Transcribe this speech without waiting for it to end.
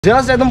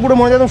Just একদম পুরো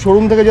মনে হয় একদম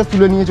শোরুম থেকে জাস্ট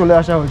তুলে নিয়ে চলে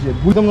আসা হয়েছে,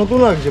 একদম নতুন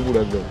লাগছে পুরো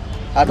একদম।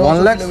 1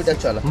 লাখ কিলোমিটার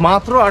চলা,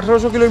 মাত্র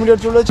 1800 কিলোমিটার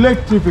চলেছে।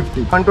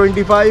 350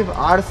 125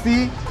 আরসি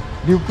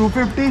ডিউক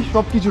 250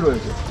 সব কিছু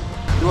রয়েছে।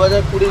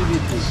 2020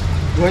 V3,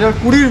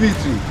 2020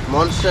 V3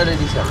 monster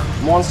addition,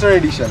 monster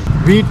addition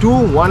V2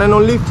 one and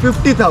only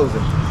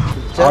 50,000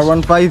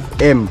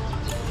 R15M।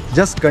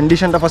 Just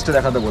কন্ডিশনটা ফার্স্টে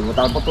দেখাতে বলবো,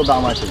 তারপর তো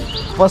দাম আছে।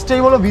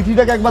 ফার্স্টেই বলো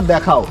V3টাকে একবার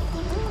দেখাও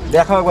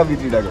একবার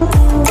V3টাকে।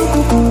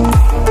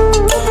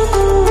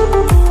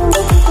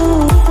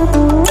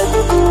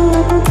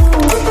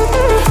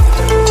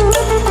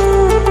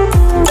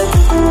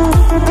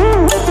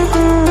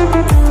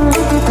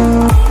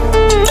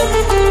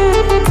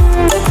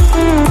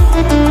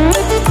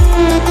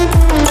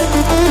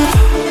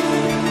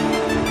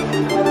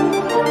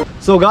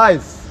 সো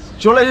গাইস,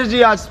 চলে এসেছি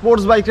আজ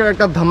স্পোর্টস বাইকের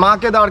একটা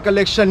ধামাকেদার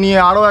কালেকশন নিয়ে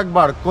আরও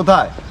একবার।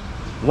 কোথায়?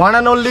 ওয়ান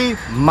অ্যান্ড অনলি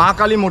মা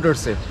কালী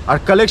মোটরসে। আর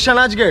কালেকশন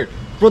আজকে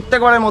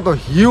প্রত্যেকবারের মতো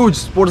হিউজ,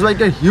 স্পোর্টস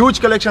বাইকের হিউজ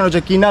কালেকশন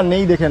হচ্ছে, কিনা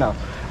নেই দেখে নাও।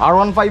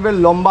 R15-এর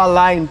লম্বা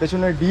লাইন,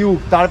 পেছনে ডিউক,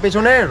 তার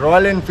পেছনে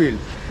royal Enfield.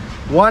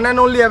 One and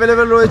only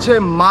available রয়েছে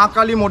মা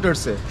কালী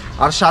মোটরসে।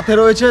 আর সাথে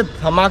রয়েছে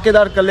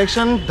ধামাকেদার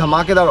কালেকশন,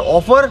 ধামাকেদার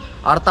অফার।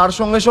 আর তার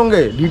সঙ্গে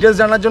সঙ্গে ডিটেলস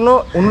জানার জন্য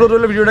অনুরোধ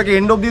রইল ভিডিওটাকে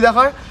এন্ড অবধি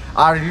দেখার।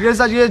 আর ডিটেলস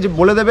আজকে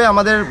বলে দেবে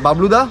আমাদের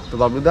বাবলুদা। তো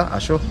বাবলুদা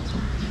আসো।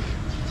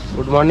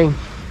 Good morning.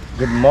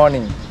 Good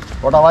morning.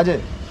 কটা বাজে?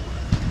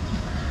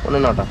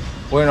 9টা।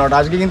 9টা।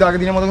 আজকে কিন্তু আগের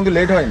দিনের মতো কিন্তু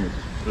লেট হয়নি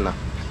না,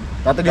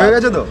 তাড়াতাড়ি হয়ে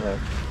গেছে তো।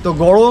 তো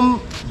গরম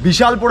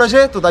বিশাল পড়েছে,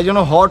 তো তাই জন্য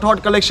হট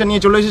কালেকশন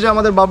নিয়ে চলে এসেছে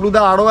আমাদের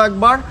বাবলুদা আরও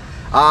একবার।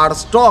 আর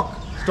স্টক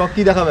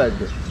কি দেখাবে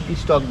আজকে? কি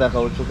স্টক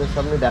দেখাবো? চোখের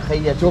সামনে দেখাই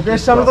যাচ্ছে, চোখের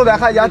সামনে তো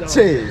দেখা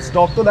যাচ্ছে,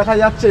 স্টক তো দেখা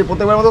যাচ্ছে।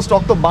 প্রত্যেকবার মতো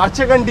স্টক তো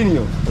বাড়ছে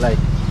কন্টিনিউ। রাইট।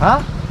 হ্যাঁ,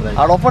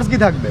 আর অফার্স কি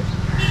থাকবে?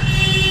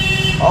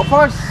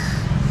 অফার্স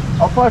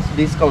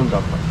ডিসকাউন্ট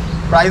অফার,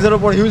 প্রাইজের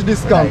ওপর হিউজ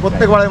ডিসকাউন্ট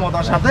প্রত্যেকবারের মতো।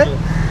 আর সাথে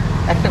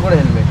একটা করে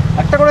হেলমেট।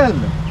 একটা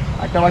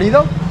বাড়িয়ে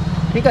দাও।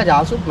 ঠিক আছে,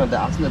 আসুক না,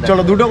 আসলে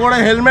চলো, 2টো করে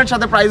হেলমেট,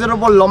 সাথে প্রাইজের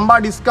ওপর লম্বা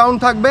ডিসকাউন্ট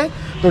থাকবে।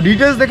 তো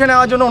ডিটেলস দেখে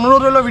নেওয়ার জন্য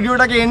অনুরোধ রইল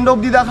ভিডিওটাকে এন্ড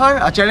অবধি দেখার।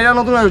 আর চ্যানেলটা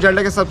নতুন হয়ে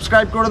চ্যানেলটাকে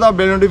সাবস্ক্রাইব করে দাও,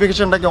 বেল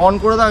নোটিফিকেশনটাকে অন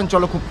করে দাও।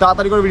 চলো খুব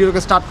তাড়াতাড়ি করে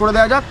ভিডিওকে স্টার্ট করে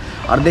দেওয়া যাক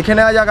আর দেখে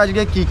নেওয়া যাক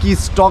আজকে কি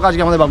স্টক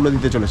আজকে আমাদের বাবলু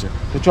দিতে চলেছে।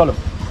 তো চলো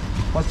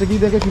ফার্স্টে কি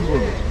দেখে শুরু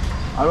করবো?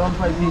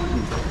 R15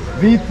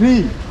 V3।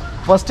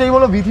 ফার্স্টেই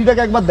বলো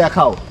V3টাকে একবার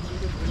দেখাও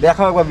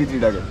একবার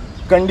V3টাকে।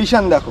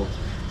 কন্ডিশন দেখো,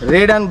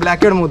 রেড অ্যান্ড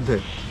ব্ল্যাকের মধ্যে,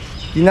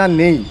 কিনা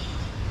নেই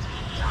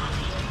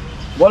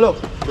বলো।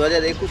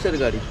 2021-এর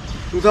গাড়ি,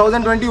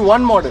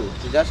 2021 মডেল,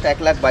 জাস্ট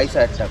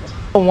 1,22,000 টাকা।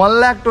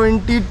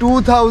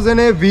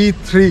 1,22,000-এ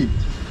V3।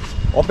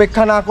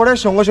 অপেক্ষা না করে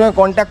সঙ্গে সঙ্গে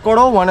কন্ট্যাক্ট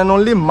করো ওয়ান অ্যান্ড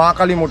অনলি মা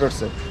কালী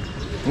মোটরসে।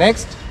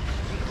 নেক্সট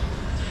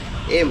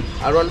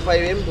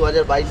R15M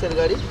 2022-এর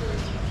গাড়ি,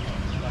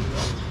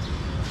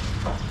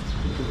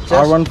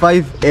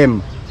 R15M।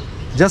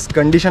 জাস্ট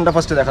কন্ডিশনটা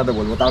ফার্স্টে দেখাতে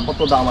বলবো, তারপর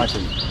তো দাম আছে।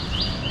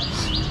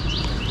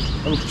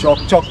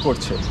 চকচক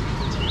করছে,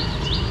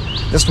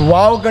 জাস্ট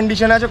ওয়াও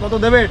কন্ডিশন আছে। কত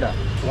দেবে এটা?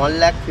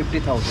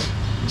 1,50,000।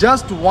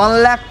 Just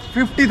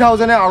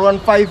 1,50,000-এ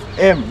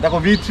R15M। দেখো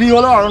V3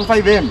 হলো,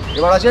 R15M।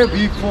 এবার আছে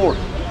V4,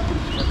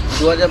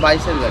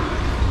 2022-এর গাড়ি,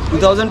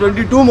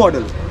 2022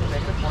 মডেল,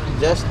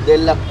 জাস্ট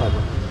 1.5 লাখ টাকা।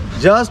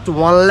 Just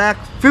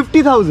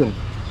 1,50,000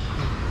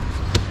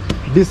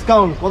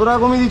 discount. কত টাকা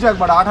কমিয়ে দিচ্ছ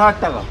একবার? 8,000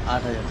 টাকা।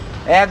 8,000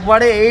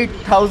 একবারে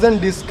 8,000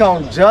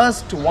 ডিসকাউন্ট,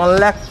 জাস্ট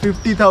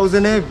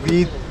 1,50,000-এ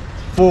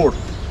V4।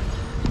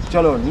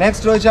 চলো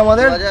নেক্সট রয়েছে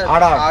আমাদের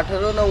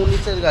 18 না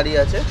 19-এর গাড়ি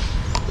আছে,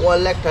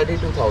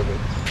 1,32,000।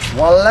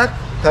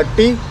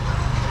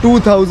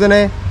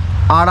 1,32,000-এ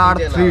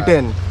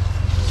RR310।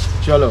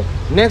 চলো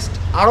নেক্সট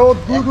আরো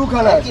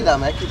দুখানা একই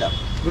দাম,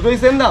 দুটোই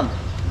সেম দাম,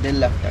 1.5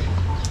 লাখ টাকা।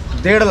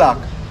 1.5 লাখ,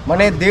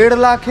 মানে 1.5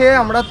 লাখে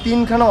আমরা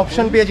 3খানা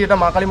অপশন পেয়েছি। এটা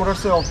মা কালী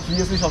মোটরসে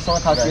অবভিয়াসলি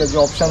সবসময় থাকবে, যে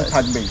অপশন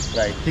থাকবেই।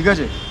 রাইট, ঠিক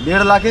আছে,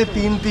 1.5 লাখে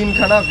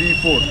তিনখানা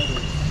V4।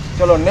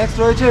 চলো নেক্সট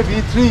রয়েছে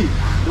V3,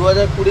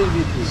 2020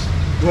 V3,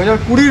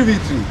 2020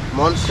 V3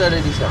 monster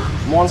addition,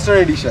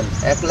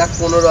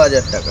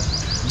 1,15,000 টাকা।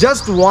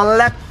 জাস্ট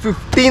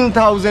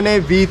 1,15,000-এ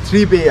V3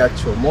 পেয়ে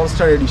যাচ্ছ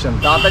মনস্টার এডিশন।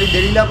 তাড়াতাড়ি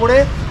দেরি না করে,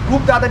 খুব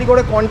তাড়াতাড়ি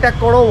করে কন্ট্যাক্ট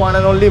করো ওয়ান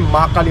অ্যান্ড অনলি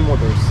মা কালী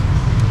মোটরস।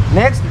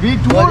 নেক্সট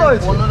V2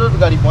 রয়েছে, 2015-এর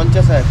গাড়ি,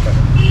 50,000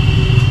 টাকা।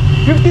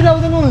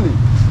 50,000 অনলি,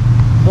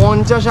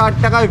 50,000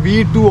 টাকায়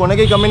V2।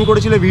 অনেকেই কমেন্ট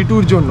করেছিল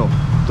V2-র জন্য,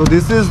 তো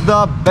this is the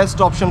best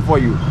option for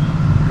you.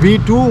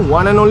 V2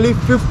 one and only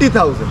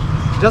 50,000,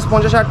 just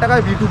 50,000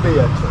 টাকায় V2 পেয়ে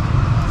যাচ্ছে।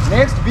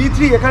 Next V3।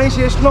 এখানেই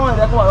শেষ নয়,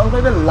 দেখো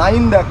R15-এর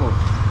লাইন দেখো,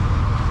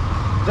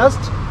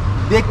 জাস্ট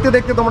দেখতে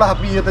দেখতে তোমরা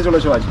হাঁপিয়ে যেতে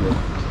চলেছো আজকে।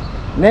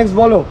 নেক্সট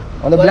বলো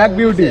আমাদের ব্ল্যাক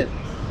বিউটি,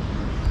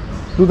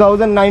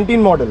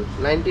 2019 মডেল,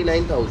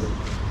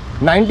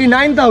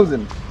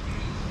 99,000।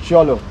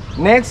 চলো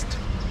নেক্সট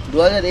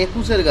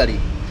 2021-এর গাড়ি,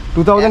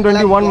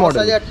 2021 মডেল,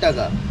 1,10,000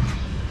 টাকা।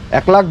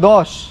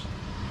 1,10,000।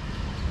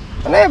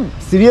 মানে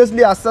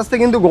সিরিয়াসলি আস্তে আস্তে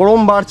কিন্তু গরম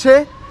বাড়ছে।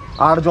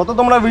 আর যত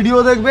তোমরা ভিডিও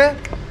দেখবে,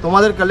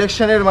 তোমাদের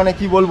কালেকশনের মানে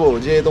কি বলবো,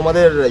 যে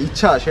তোমাদের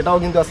ইচ্ছা সেটাও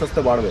কিন্তু আস্তে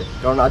আস্তে বাড়বে,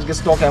 কারণ আজকে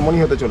স্টক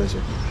এমনই হতে চলেছে।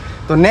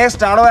 তো তো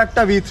নেক্সট আরও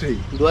একটা V3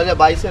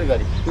 2022 এর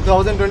গাড়ি,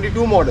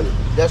 2022 মডেল,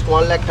 জাস্ট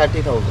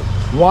 1,30,000।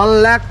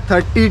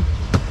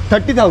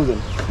 1,30,000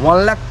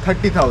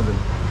 1,30,000।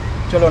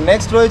 চলো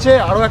নেক্সট রয়েছে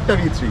আরও একটা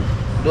V3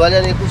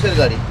 2021 এর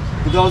গাড়ি,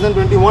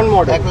 2021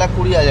 মডেল,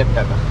 1,20,000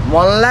 টাকা।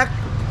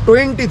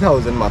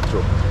 1,20,000 মাত্র।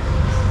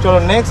 চলো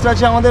নেক্সট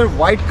আছে আমাদের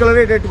হোয়াইট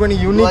কালারের, এটা একটুখানি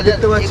ইউনিক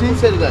দেখতে পাচ্ছি,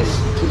 2021 এর গাড়ি,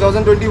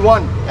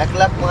 2021,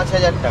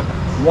 1,05,000 টাকা।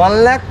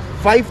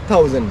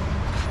 1,05,000।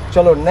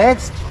 চলো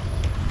নেক্সট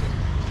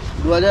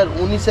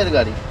 2019 এর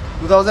গাড়ি,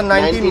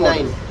 2019 মডেল,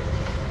 99,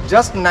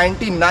 জাস্ট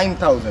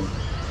 99,000।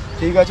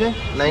 ঠিক আছে,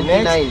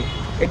 99।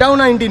 এটাও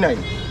 99।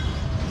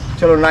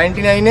 চলো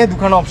 99-এ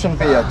দুখানা অপশন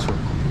পেয়ে যাচ্ছ।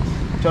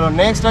 চলো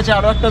নেক্সট আছে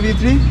আরও একটা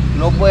V3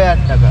 90,000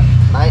 টাকা,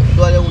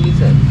 2019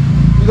 এর।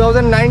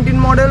 2019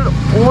 মডেল,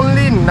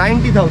 অনলি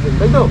 90,000,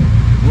 তাই তো?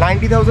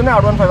 90,000-এ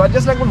R15। আর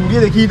জাস্ট একবার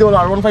ঘুরিয়ে দেখিয়ে দিতে হলো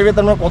R15-এর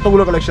তোমরা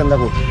কতগুলো কালেকশন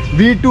দেখো,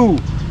 V2,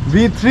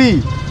 V3,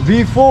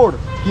 V4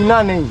 কিনা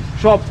নেই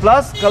সব,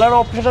 প্লাস কালার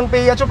অপশন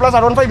পেয়ে যাচ্ছ, প্লাস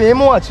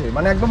R15M-ও আছে,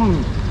 মানে একদম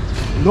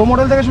লো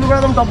মডেল থেকে শুরু করে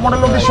একদম টপ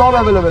মডেল অবধি সব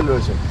অ্যাভেলেবেল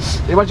রয়েছে।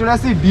 এবার চলে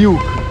আসছি ডিউক।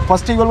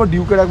 ফার্স্টেই বলবো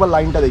ডিউকের একবার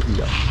লাইনটা দেখিয়ে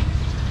দাও।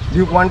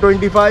 ডিউক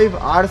 125,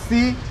 RC,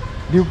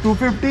 ডিউক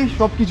 250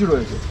 সব কিছু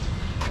রয়েছে।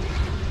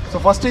 সো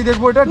ফার্স্টেই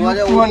দেখবো এটা ডিউক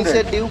 2019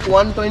 এর 200। ডিউক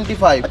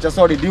 125, আচ্ছা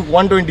সরি, ডিউক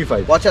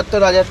 125,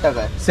 75,000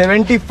 টাকায়।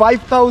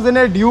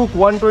 75,000-এর ডিউক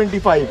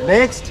 125।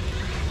 নেক্সট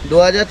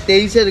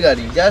 2023 এর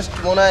গাড়ি, জাস্ট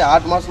মনে হয়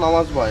 8 মাস 9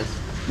 মাস বয়স,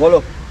 বলো।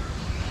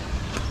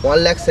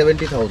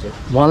 1,70,000।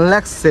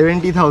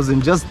 1,70,000,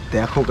 জাস্ট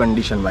দেখো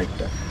কন্ডিশন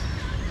বাইকটা।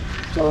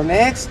 চলো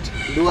নেক্সট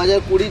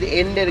 2020 এর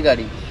এন্ডের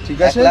গাড়ি, ঠিক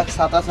আছে,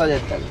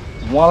 1,27,000 টাকা।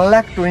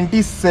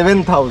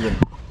 1,27,000।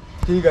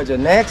 ঠিক আছে,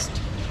 নেক্সট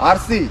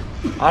RC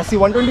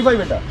 125,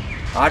 এটা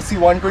RC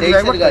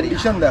 125 গাড়ি।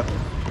 কন্ডিশন দেখো,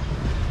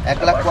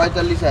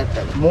 1,45,000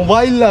 টাকা।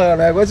 মোবাইল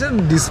লাগানো, একবার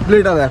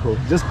ডিসপ্লেটা দেখো,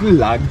 জাস্ট কি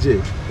লাগছে,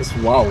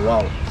 ওয়াও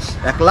ওয়াও।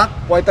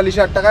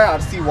 1,45,000 টাকায়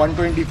RC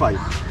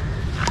 125।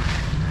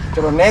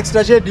 চলো নেক্সট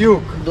আছে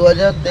ডিউক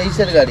 2023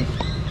 এর গাড়ি,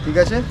 ঠিক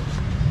আছে,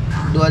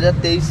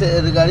 2023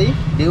 এর গাড়ি,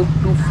 ডিউক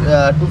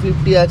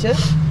 250 আছে,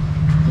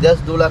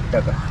 জাস্ট 2 লাখ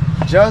টাকা।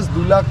 জাস্ট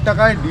 2 লাখ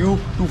টাকায় ডিউক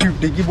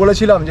 250। কি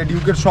বলেছিলাম যে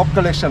ডিউকের সব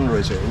কালেকশন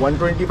রয়েছে,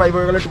 125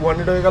 হয়ে গেল,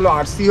 200 হয়ে গেল,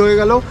 RC হয়ে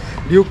গেল,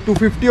 ডিউক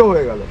 250ও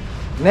হয়ে গেল।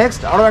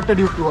 নেক্সট আরও একটা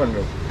ডিউক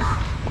 200,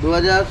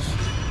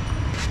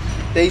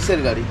 2023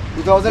 এর গাড়ি,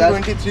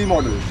 2023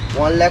 মডেল,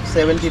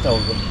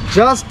 1,70,000।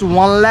 জাস্ট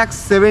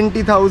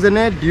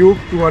 1,70,000-এ ডিউক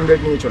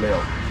 200 নিয়ে চলে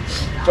যাও।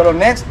 চলো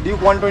নেক্সট ডিউক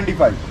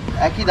 125,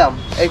 একই দাম,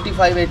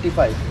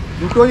 85,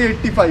 দুটোই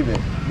 85-এ।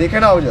 দেখে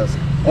নাও জাস্ট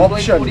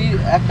অপশন,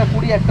 একটা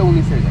 20, একটা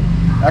 19 এর গাড়ি।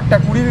 একটা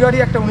 20-এর গাড়ি,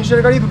 একটা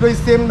 19-এর গাড়ি, দুটোই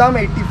সেম দাম,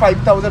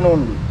 85,000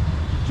 অনলি।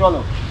 চলো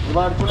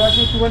এবার চলে আসি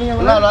একটুখানি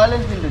আমরা রয়্যাল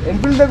এনফিল্ড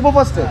এনফিল্ড দেখবো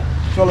ফার্স্টে।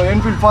 চলো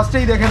এনফিল্ড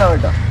ফার্স্টেই দেখে নাও,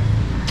 এটা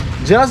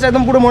জাস্ট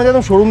একদম পুরো মনে হয়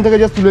একদম শোরুম থেকে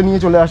জাস্ট তুলে নিয়ে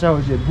চলে আসা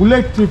হয়েছে,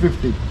 বুলেট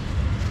 350।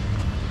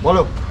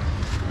 বলো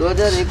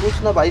 2021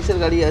 না 22 এর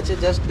গাড়ি আছে,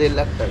 জাস্ট 1.5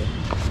 লাখ টাকা।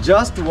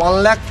 জাস্ট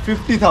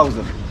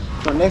 1,50,000।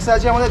 তো নেক্সট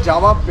আছে আমাদের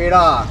জাভা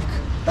পেরাক,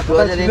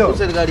 2021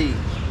 এর গাড়ি,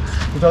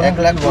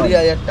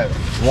 1,20,000 টাকা।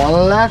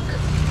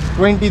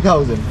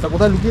 1,20,000। তা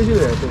কোথায় লুকিয়েছিল?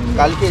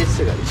 কালকে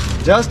এসছে গাড়ি,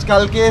 জাস্ট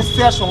কালকে এসছে,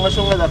 আর সঙ্গে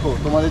সঙ্গে দেখো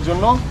তোমাদের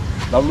জন্য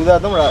ডাব্লুদা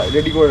একদম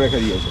রেডি করে রেখে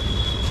দিয়েছে।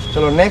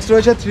 চলো নেক্সট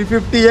রয়েছে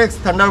 350X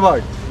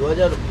থান্ডারবার্ড,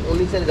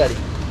 2019 এর গাড়ি,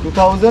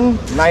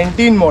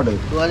 2019 মডেল,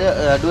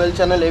 ডুয়েল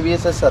চ্যানেল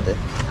ABS এর সাথে,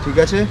 ঠিক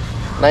আছে,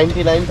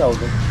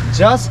 99,000।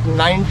 জাস্ট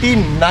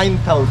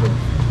 99,000।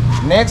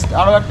 নেক্সট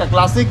আরও একটা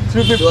ক্লাসিক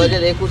 350,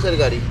 2021 এর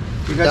গাড়ি,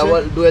 ঠিক আছে,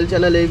 ডাবল ডুয়েল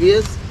চ্যানেল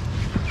ABS,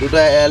 দুটো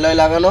অ্যালয়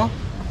লাগানো,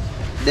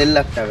 1.5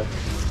 লাখ টাকা।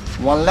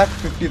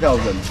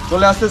 1,50,000।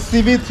 চলে আসছে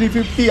CB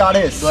 350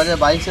 RS,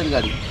 2022 এর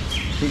গাড়ি,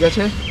 ঠিক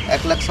আছে,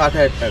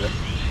 1,60,000 টাকা।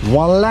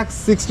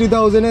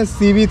 1,60,000-এ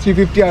CB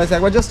 350 RS।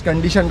 একবার জাস্ট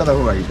কন্ডিশনটা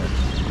দেখো গাড়িটা,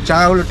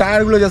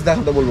 টায়ারগুলো জাস্ট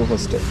দেখাতে বলবো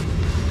ফার্স্টে,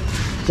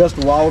 জাস্ট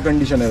ওয়াও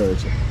কন্ডিশনে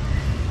রয়েছে।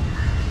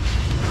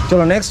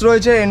 চলো নেক্সট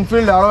রয়েছে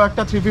এনফিল্ড আরও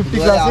একটা 350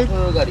 ক্লাসিক,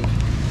 2018 গাড়ি,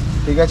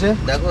 ঠিক আছে,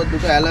 দেখো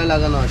দুটো অ্যালয়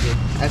লাগানো আছে,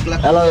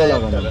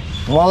 1,20,000 টাকা।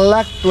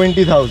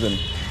 1,20,000।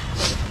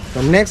 তো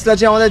নেক্সট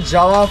আছে আমাদের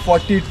জাভা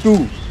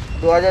 42,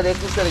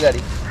 2021 এর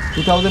গাড়ি,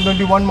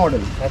 2021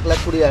 মডেল,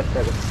 1,20,000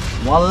 টাকা।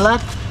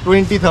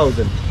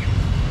 1,20,000।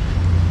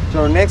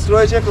 চলো নেক্সট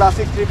রয়েছে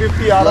ক্লাসিক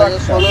 350 আরও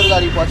 2016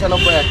 গাড়ি,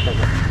 95,000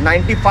 টাকা।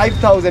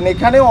 95,000।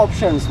 এখানেও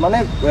অপশনস, মানে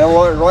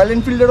রয়্যাল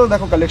এনফিল্ডেরও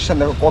দেখো কালেকশন,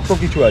 দেখো কত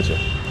কিছু আছে।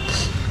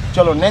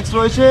 চলো নেক্সট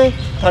রয়েছে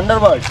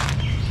থান্ডারবার্ড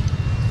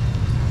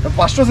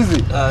 500cc,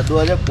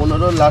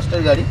 2015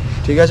 লাস্টের গাড়ি,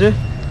 ঠিক আছে,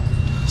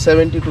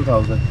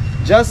 72,000।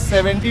 জাস্ট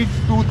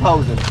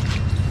 72,000।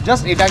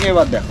 জাস্ট এটাকে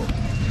এবার দেখো,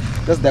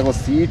 জাস্ট দেখো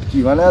সিট কি,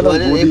 মানে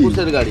 2021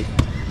 এর গাড়ি,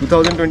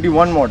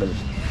 2021 মডেল,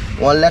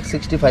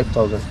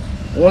 1,65,000।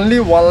 অনলি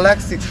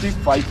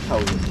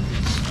 1,65,000।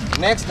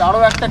 নেক্সট আরও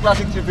একটা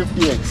ক্লাসিক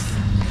 350X,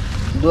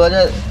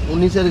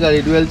 2019 এর গাড়ি,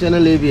 ডুয়েল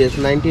চ্যানেল ABS,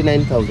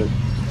 99,000।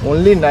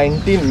 অনলি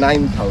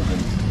 99,000।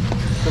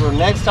 চলো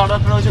নেক্সট আরও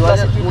একটা রয়েছে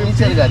ক্লাসিক 2019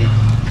 এর গাড়ি,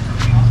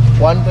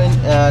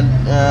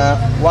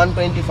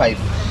 125।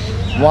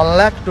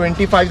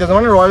 1,25,000।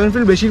 মানে রয়্যাল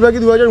এনফিল্ড বেশিরভাগই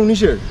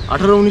 2019-এর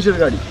 18-19-এর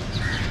গাড়ি।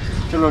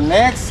 চলো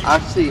নেক্সট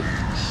আরসি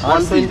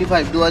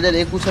 125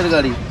 2021 এর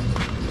গাড়ি,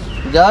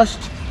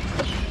 জাস্ট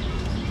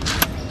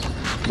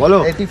বলো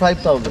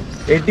 85,000।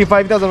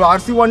 85,000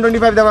 RC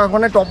 125। দেখো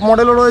এখানে টপ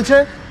মডেলও রয়েছে,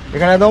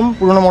 এখানে একদম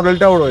পুরোনো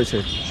মডেলটাও রয়েছে,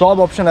 সব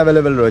অপশন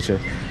অ্যাভেলেবেল রয়েছে।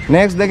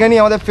 নেক্সট দেখে নিই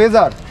আমাদের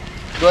ফেজার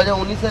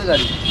 2019 এর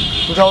গাড়ি,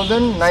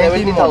 2019 মডেল,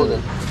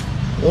 70,000।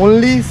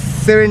 অনলি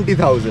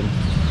 70,000।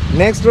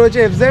 নেক্সট রয়েছে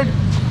FZ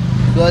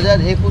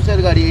 2021 এর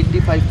গাড়ি,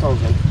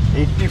 85,000।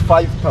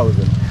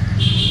 85,000।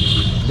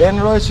 দেন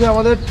রয়েছে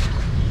আমাদের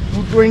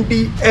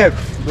 220F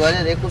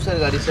 2021 এর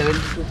গাড়ি,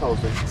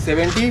 72,000।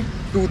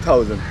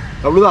 72,000।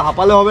 বাবলুদা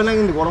হাঁপালে হবে না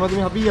কিন্তু, গরমে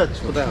তুমি হাঁপিয়ে যাচ্ছ।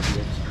 কোথায় আপনি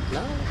যাচ্ছেন?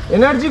 না,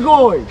 এনার্জি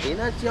কই?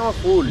 এনার্জি আমার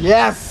ফুল।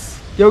 ইয়েস,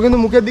 কেউ কিন্তু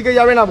মুখের দিকে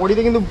যাবে না,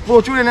 বডিতে কিন্তু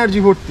প্রচুর এনার্জি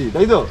ভর্তি,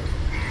 তাই তো?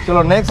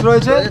 চলো নেক্সট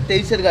রয়েছে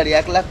 2023 এর গাড়ি,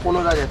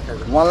 1,15,000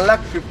 টাকা।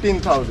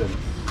 1,15,000।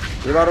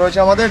 এবার রয়েছে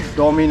আমাদের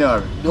ডমিনার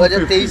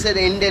 2023 এর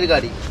এন্ডের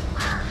গাড়ি,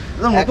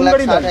 একদম নতুন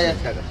গাড়ি, 1,60,000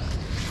 টাকা।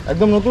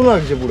 একদম নতুন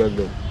লাগছে পুরো,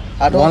 একদম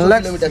 1800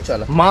 কিলোমিটার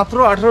চলা, মাত্র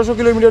 1800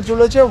 কিলোমিটার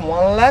চলেছে,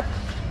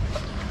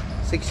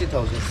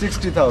 1,60,000।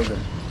 1,60,000।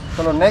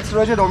 চলো নেক্সট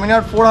রয়েছে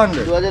ডমিনার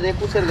 400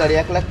 2021 এর গাড়ি,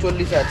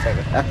 1,40,000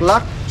 টাকা।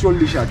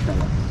 1,40,000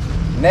 টাকা।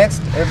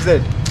 নেক্সট FZ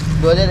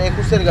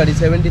 2021 এর গাড়ি,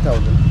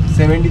 70,000।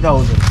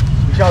 70,000।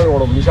 বিশাল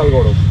গরম, বিশাল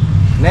গরম।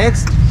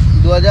 নেক্সট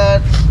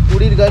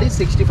 2020 এর গাড়ি,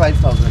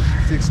 65,000।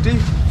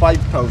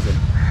 65,000।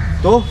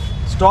 তো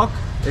স্টক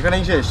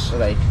এখানেই শেষ,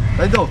 রাইট।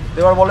 তাই তো?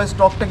 এবার বলে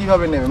স্টকটা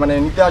কিভাবে নেবে, মানে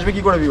নিতে আসবে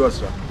কি করে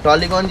ভিউয়ার্সরা?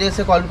 টলিগঞ্জে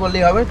এসে কল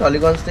করলেই হবে,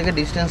 টলিগঞ্জ থেকে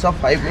ডিস্টেন্স অফ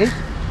 5 মিনিট।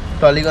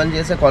 টলিগঞ্জে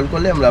এসে কল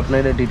করলে আমরা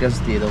আপনাদের ডিটেলস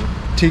দিয়ে দেবো।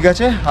 ঠিক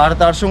আছে। আর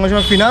তার সঙ্গে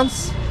সঙ্গে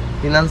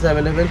ফিনান্স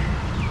অ্যাভেলেবেল।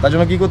 তার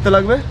জন্য কি করতে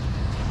লাগবে?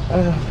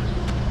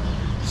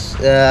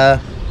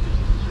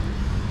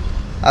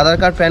 আধার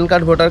card, pan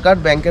card, voter card,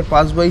 ব্যাংকের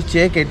পাসবই,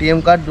 check, ATM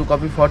card, 2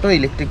 copy photo,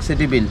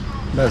 electricity bill,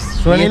 ব্যাস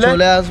নিয়ে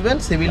চলে আসবেন।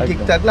 সিভিল ঠিক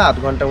একদম। থাকলে আধ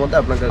ঘন্টার মধ্যে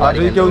আপনাকে আর গাড়ি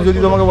যদি কেউ যদি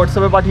তোমাকে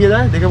হোয়াটসঅ্যাপে পাঠিয়ে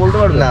দেয়, দেখে বলতে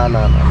পারবে? না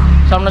না না,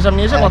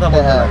 সামনাসামনি এসে কথা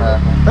বলতে হ্যাঁ, লাগবে, হ্যাঁ,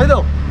 হ্যাঁ। তাই তো?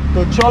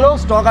 তো চলো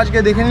স্টক আজকে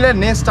দেখে নিলে,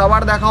 নেক্সট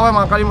আবার দেখা হবে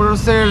মা কালী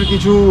মোটরসের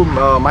কিছু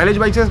মাইলেজ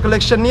বাইকের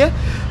কালেকশন নিয়ে।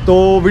 তো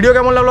ভিডিও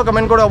কেমন লাগলো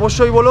কমেন্ট করে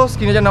অবশ্যই বলো।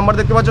 স্ক্রিনে যে নাম্বার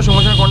দেখতে পাচ্ছ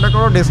সঙ্গে সঙ্গে কন্ট্যাক্ট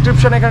করো,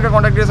 ডেসক্রিপশনে এখানকার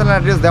কন্ট্যাক্ট ডিটেলস এন্ড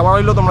অ্যাড্রেস দেওয়া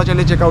রইলো, তোমরা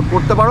চাইলে চেক আউট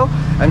করতে পারো।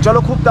 অ্যান্ড চলো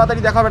খুব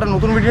তাড়াতাড়ি দেখা হবে একটা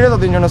নতুন ভিডিও,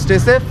 ততদিন জন্য stay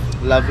safe,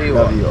 love you.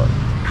 Love you all.